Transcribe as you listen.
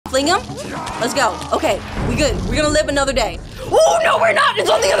Fling him. Let's go. Okay, we good. We're gonna live another day. Oh, no, we're not. It's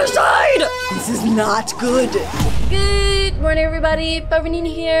on the other side. This is not good. Good morning, everybody. Forever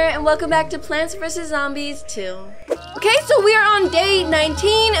Nenaa here, and welcome back to Plants vs. Zombies 2. Okay, so we are on day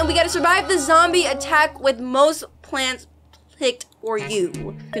 19, and we gotta survive the zombie attack with most plants picked for you.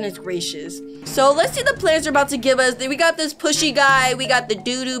 Goodness gracious. So let's see the plants are about to give us. We got this pushy guy, we got the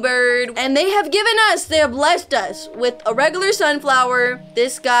doo-doo bird, and they have blessed us with a regular sunflower,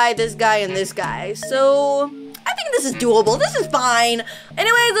 this guy, and this guy. So I think this is doable. This is fine.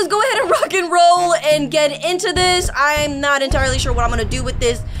 Anyways, let's go ahead and rock and roll and get into this. I'm not entirely sure what I'm gonna do with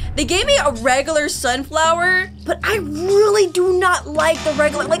this. They gave me a regular sunflower, but I really do not like the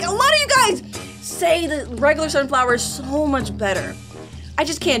regular. Like, a lot of you guys say the regular sunflower is so much better. I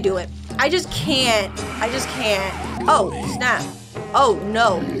just can't do it. I just can't. Oh, snap. Oh,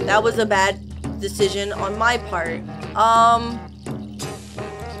 no. That was a bad decision on my part.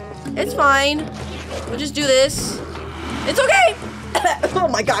 It's fine. We'll just do this. It's okay. Oh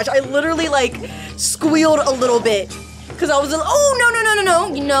my gosh, I literally like squealed a little bit because I was, oh, no.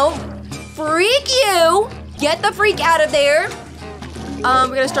 You know, freak you. Get the freak out of there. We're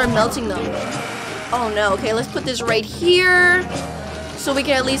gonna start melting them. Oh no, okay, let's put this right here so we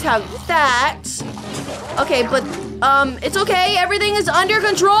can at least have that. Okay, but it's okay, everything is under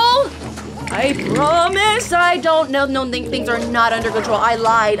control. I promise I don't know. No, things are not under control. I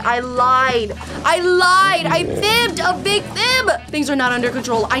lied. I fibbed a big fib. Things are not under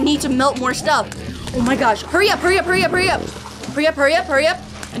control. I need to melt more stuff. Oh my gosh, hurry up. I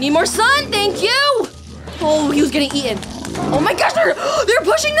need more sun, thank you. Oh, he was getting eaten. Oh my gosh, they're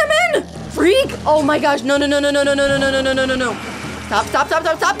pushing them in. Freak. Oh my gosh, no. Stop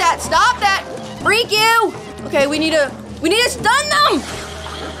that. Freak you. Okay, we need to stun them.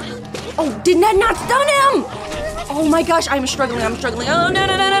 Oh, did that not stun him? Oh my gosh, I'm struggling. Oh,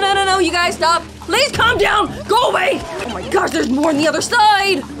 no, you guys stop. Please calm down. Go away. Oh my gosh, there's more on the other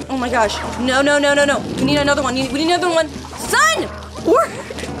side. Oh my gosh. No. We need another one. Son!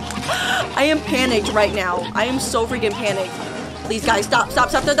 I am panicked right now. I am so freaking panicked. Please, guys, stop.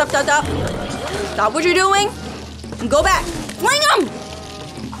 Stop what you're doing and go back. Fling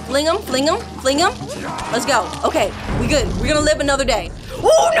him. Let's go. Okay, we good. We're gonna live another day.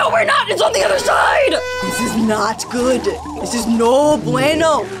 Oh, no, we're not. It's on the other side. This is not good. This is no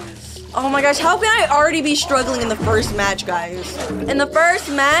bueno. Oh my gosh, how can I already be struggling in the first match, guys? In the first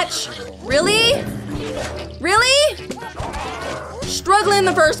match? Really? Struggling in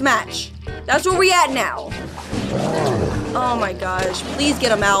the first match. That's where we at now. Oh my gosh, please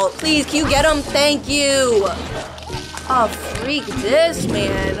get him out. Please, can you get him? Thank you. Oh, freak this,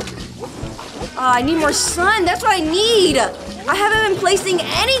 man. I need more sun. That's what I need. I haven't been placing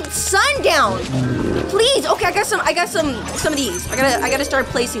any sun down. Please. Okay, I got some of these. I gotta start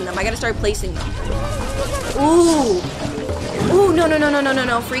placing them. Ooh, no.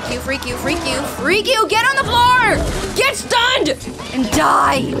 Freak you. Get on the floor. Get stunned and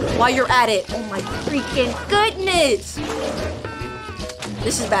die while you're at it. Oh my freaking goodness.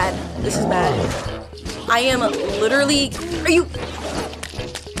 This is bad. I am literally, are you,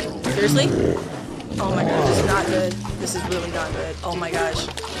 seriously? Oh my gosh, this is not good. This is really not good. Oh my gosh.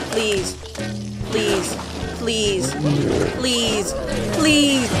 Please.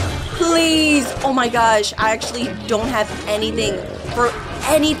 Oh my gosh, I actually don't have anything for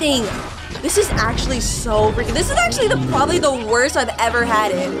anything. This is actually so freaking, this is actually probably the worst I've ever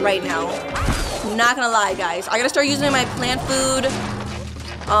had it right now. I'm not gonna lie, guys. I gotta start using my plant food.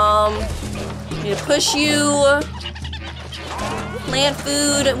 Need to push you. Plant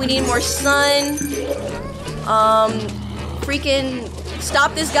food. We need more sun. Freaking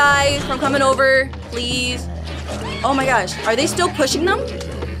stop this guy from coming over, please. Oh my gosh, are they still pushing them?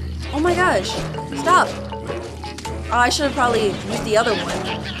 Oh my gosh, stop. Oh, I should have probably used the other one.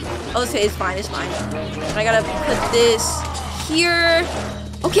 Oh, okay, it's fine. I gotta put this here.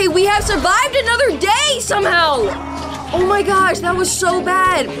 Okay, we have survived another day somehow. Oh my gosh, that was so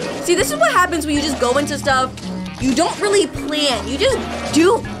bad. See, this is what happens when you just go into stuff. You don't really plan, you just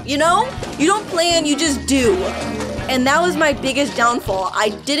do, you know? You don't plan, you just do. And that was my biggest downfall. I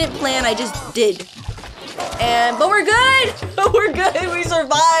didn't plan, I just did. But we're good. We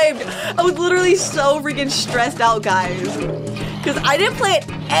survived. I was literally so freaking stressed out, guys, because I didn't plant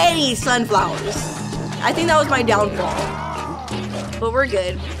any sunflowers. I think that was my downfall. But we're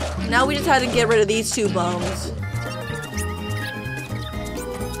good. Now we just had to get rid of these two bums.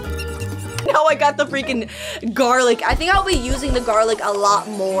 Now I got the freaking garlic. I think I'll be using the garlic a lot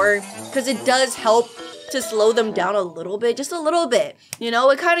more because it does help to slow them down a little bit, just a little bit. You know,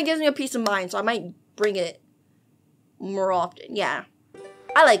 it kind of gives me a peace of mind, so I might bring it more often. Yeah.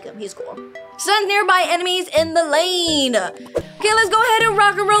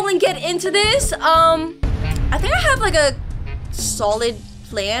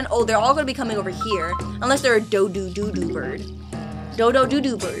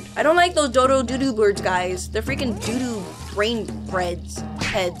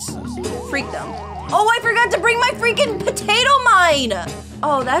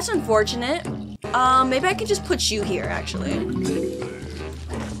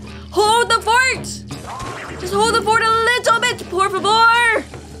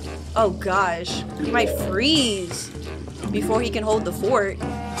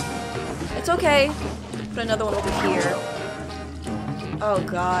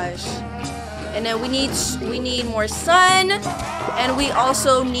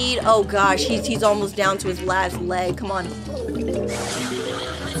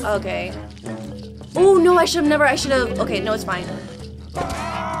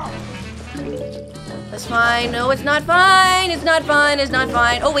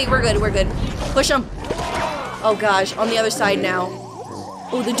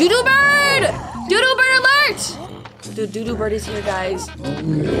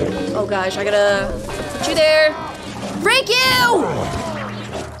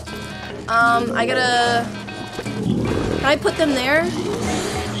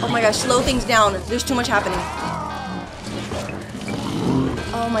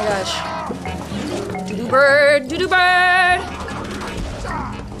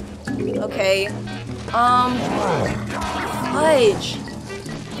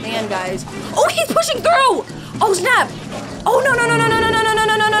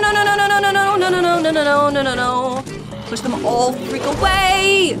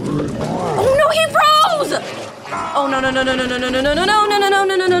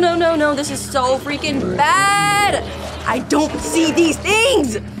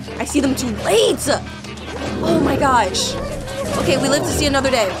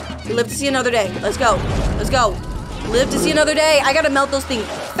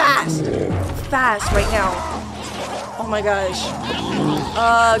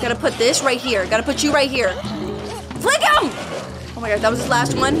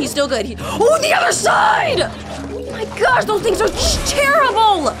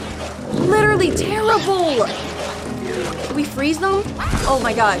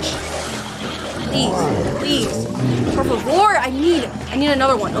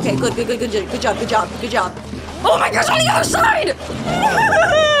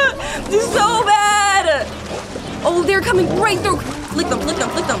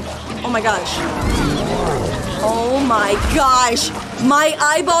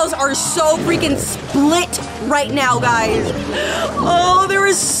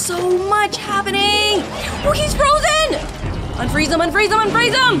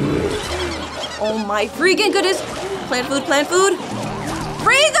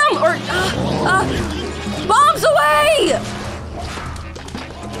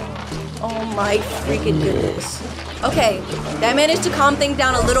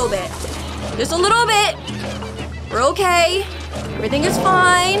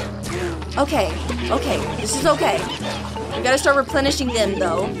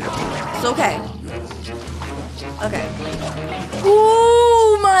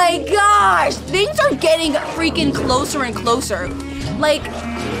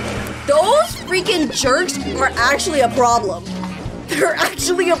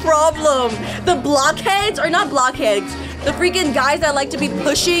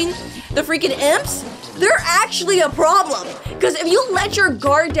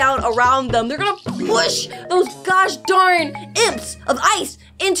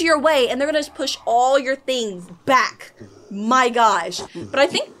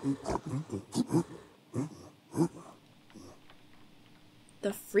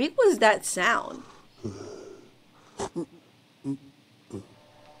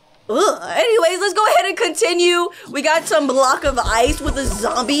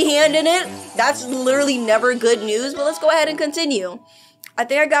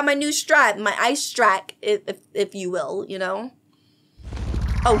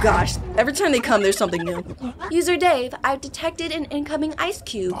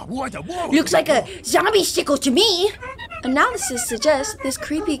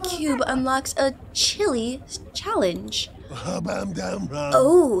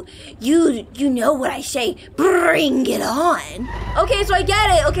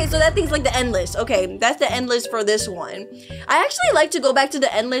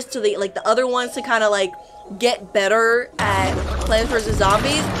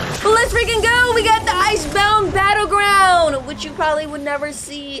 Icebound Battleground, which you probably would never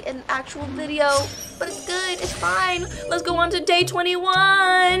see in actual video, but it's good, it's fine. Let's go on to day 21.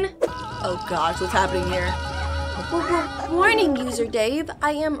 Oh gosh, what's happening here? Warning, user Dave,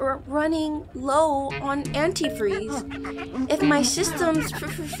 I am running low on antifreeze. If my systems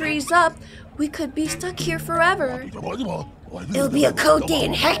freeze up, we could be stuck here forever. It'll be a cold day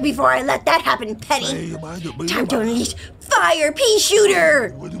in heck before I let that happen, Petty. Time to unleash Fire Pea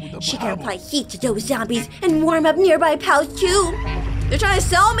Shooter! She can apply heat to those zombies and warm up nearby pals too. They're trying to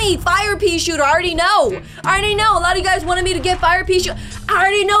sell me Fire Pea Shooter, I already know. A lot of you guys wanted me to get Fire Pea Shooter. I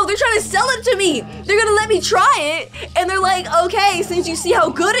already know, they're trying to sell it to me. They're gonna let me try it. And they're like, okay, since you see how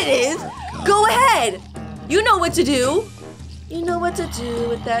good it is, go ahead. You know what to do. You know what to do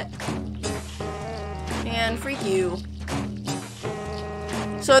with that. And freak you.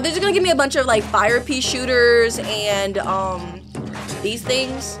 So they're just gonna give me a bunch of like Fire Pea Shooters and these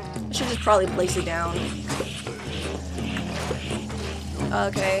things. I should just probably place it down.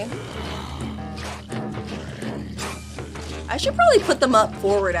 Okay. I should probably put them up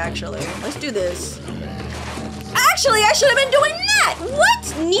forward actually. Let's do this. Actually, I should have been doing that!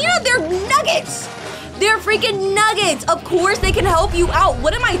 What? Nina, they're nuggets! They're freaking nuggets! Of course they can help you out.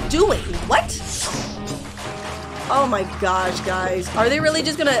 What am I doing? What? Oh my gosh, guys. Are they really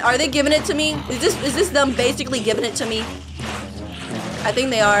just gonna, are they giving it to me? Is this them basically giving it to me? I think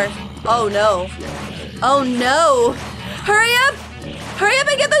they are. Oh no. Oh no. Hurry up! Hurry up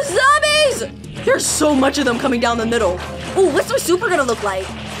and get the zombies! There's so much of them coming down the middle. Ooh, what's my super gonna look like?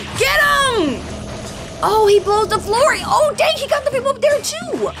 Get him! Oh, he blows the floor. Oh, dang, he got the people up there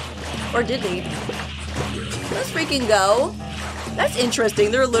too. Or did he? Let's freaking go. That's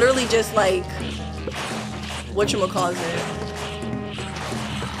interesting. They're literally just like, whatchamacallit,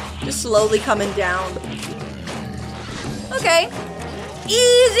 just slowly coming down. Okay.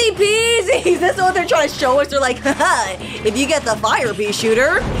 Easy peasy. That's what they're trying to show us. They're like, haha, if you get the Fire Pea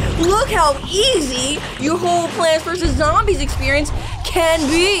Shooter, look how easy your whole Plants vs. Zombies experience can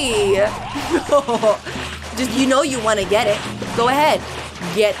be. Just, you know you want to get it. Go ahead.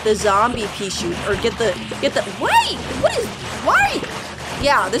 Get the zombie pea shoot, or get the, wait, what is, why?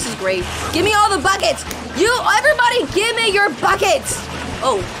 Yeah, this is great. Give me all the buckets. Everybody give me your buckets.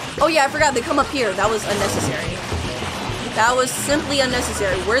 Oh yeah, I forgot they come up here. That was unnecessary. That was simply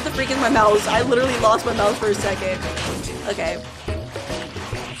unnecessary. Where the freak is my mouse? I literally lost my mouse for a second. Okay.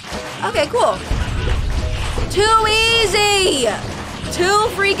 Okay, cool. Too easy. Too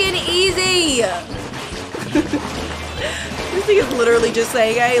freaking easy. This thing is literally just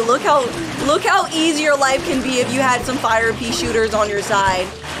saying, hey, look how easy your life can be if you had some Fire Pea Shooters on your side.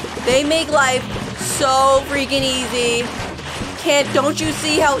 They make life so freaking easy. Don't you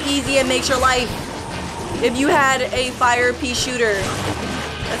see how easy it makes your life if you had a Fire Pea Shooter?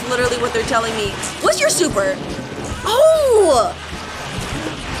 That's literally what they're telling me. What's your super? Oh!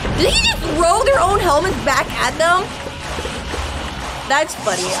 Did he just throw their own helmets back at them? That's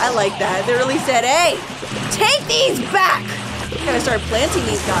funny. I like that. They really said, hey, take these back! I gotta start planting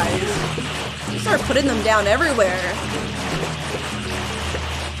these guys. Start putting them down everywhere.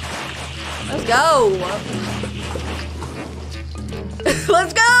 Let's go.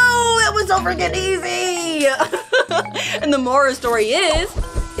 Let's go! That was so freaking easy! And the moral story is,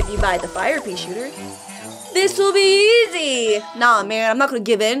 if you buy the Fire Pea Shooter, this will be easy. Nah, man, I'm not gonna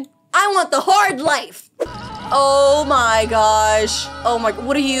give in. I want the hard life. Oh my gosh. Oh my,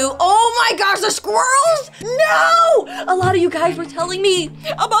 what are you? Oh my gosh, the squirrels? No! A lot of you guys were telling me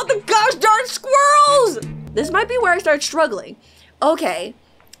about the gosh darn squirrels. This might be where I start struggling. Okay,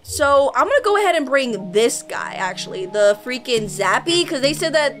 so I'm gonna go ahead and bring this guy, actually, the freaking Zappy, because they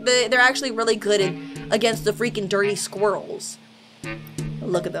said that they're actually really good against the freaking dirty squirrels.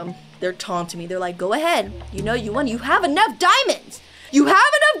 Look at them. They're taunting me. They're like, go ahead. You know you won. You have enough diamonds. You have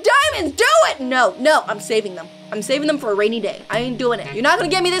enough diamonds. Do it. No, I'm saving them. I'm saving them for a rainy day. I ain't doing it. You're not gonna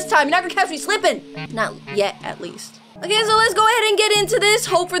get me this time. You're not gonna catch me slipping. Not yet, at least. Okay, so let's go ahead and get into this.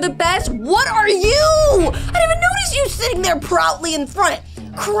 Hope for the best. What are you? I didn't even notice you sitting there proudly in front.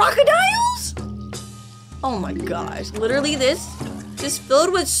 Crocodiles? Oh my gosh. Literally this just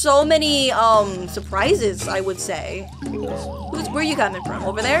filled with so many surprises, I would say. Where are you coming from?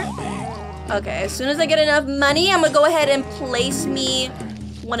 Over there? Okay, as soon as I get enough money, I'm gonna go ahead and place me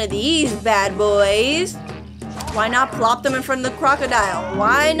one of these bad boys. Why not plop them in front of the crocodile?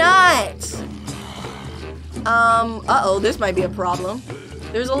 Why not? Uh-oh, this might be a problem.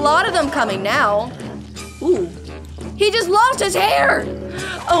 There's a lot of them coming now. Ooh, he just lost his hair.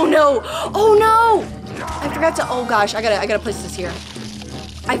 Oh no, oh no. I forgot to, oh gosh, I gotta place this here.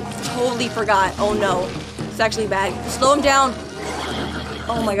 I totally forgot, oh no. It's actually bad. Slow him down.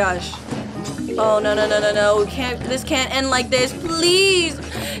 Oh my gosh. Oh, no, no, no, no, no. This can't end like this. Please.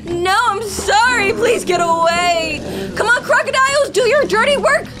 No, I'm sorry. Please get away. Come on, crocodiles. Do your dirty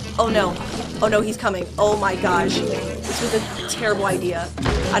work. Oh, no. Oh, no, he's coming. Oh, my gosh. This was a terrible idea.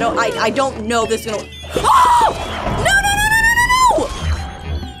 I don't know if this is gonna... Oh! No, no, no, no, no, no, no!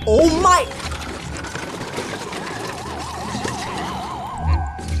 Oh, my...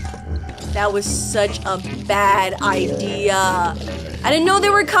 That was such a bad idea. I didn't know they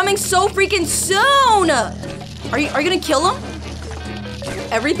were coming so freaking soon. Are you gonna kill them?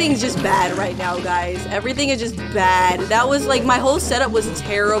 Everything's just bad right now, guys. Everything is just bad. That was like, my whole setup was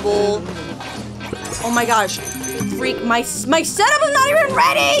terrible. Oh my gosh. Freak, my setup is not even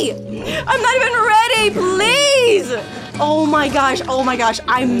ready. I'm not even ready, please. Oh my gosh, I'm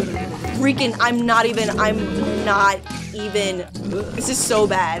not even, this is so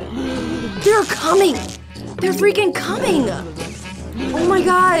bad. They're coming. They're freaking coming. Oh my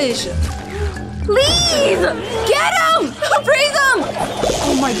gosh. Please, get them. Freeze them.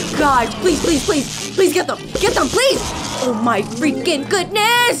 Oh my gosh, please, please, please, please get them, please. Oh my freaking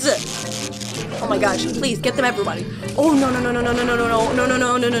goodness. Oh my gosh, please get them, everybody. Oh no, no, no, no, no, no, no, no, no, no,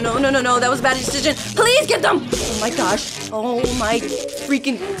 no, no, no, no, no, no, no, that was a bad decision. Please get them. Oh my gosh. Oh my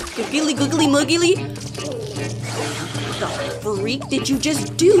freaking googly googly muggly. What the freak did you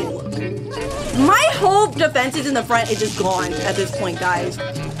just do? My whole defenses in the front is just gone at this point, guys.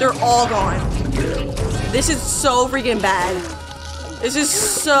 They're all gone. This is so freaking bad. This is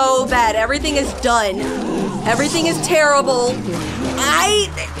so bad. Everything is done. Everything is terrible.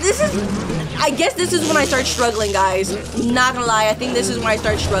 I guess this is when I start struggling, guys. Not gonna lie, I think this is when I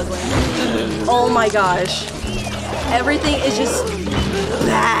start struggling. Oh my gosh. Everything is just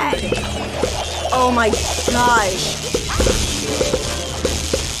bad. Oh my gosh.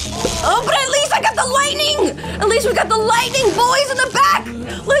 Oh, but at least I got the lightning! At least we got the lightning boys in the back!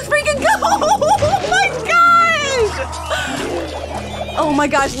 Let's freaking go! Oh my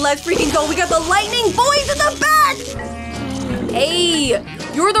gosh, let's freaking go! We got the lightning boys in the back! Hey,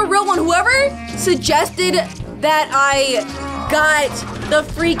 you're the real one. Whoever suggested that I got the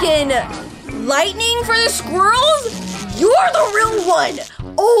freaking lightning for the squirrels, you're the real one!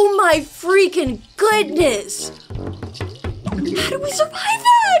 Oh my freaking goodness! How did we survive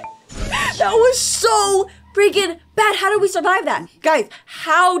that? That was so freaking bad. How did we survive that? Guys,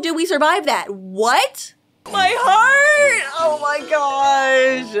 how did we survive that? What? My heart! Oh my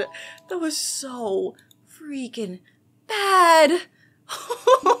gosh. That was so freaking bad.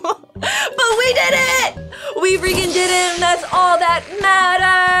 But we did it! We freaking did it, and that's all that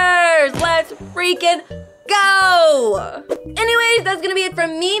matters! Let's freaking go! Anyways, that's gonna be it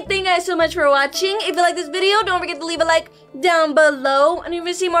from me. Thank you guys so much for watching. If you like this video, don't forget to leave a like down below. And if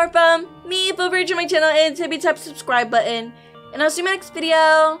you see more from me, feel free to my channel and hit the subscribe button. And I'll see you in my next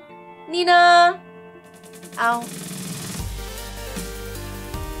video. Nina. Ow.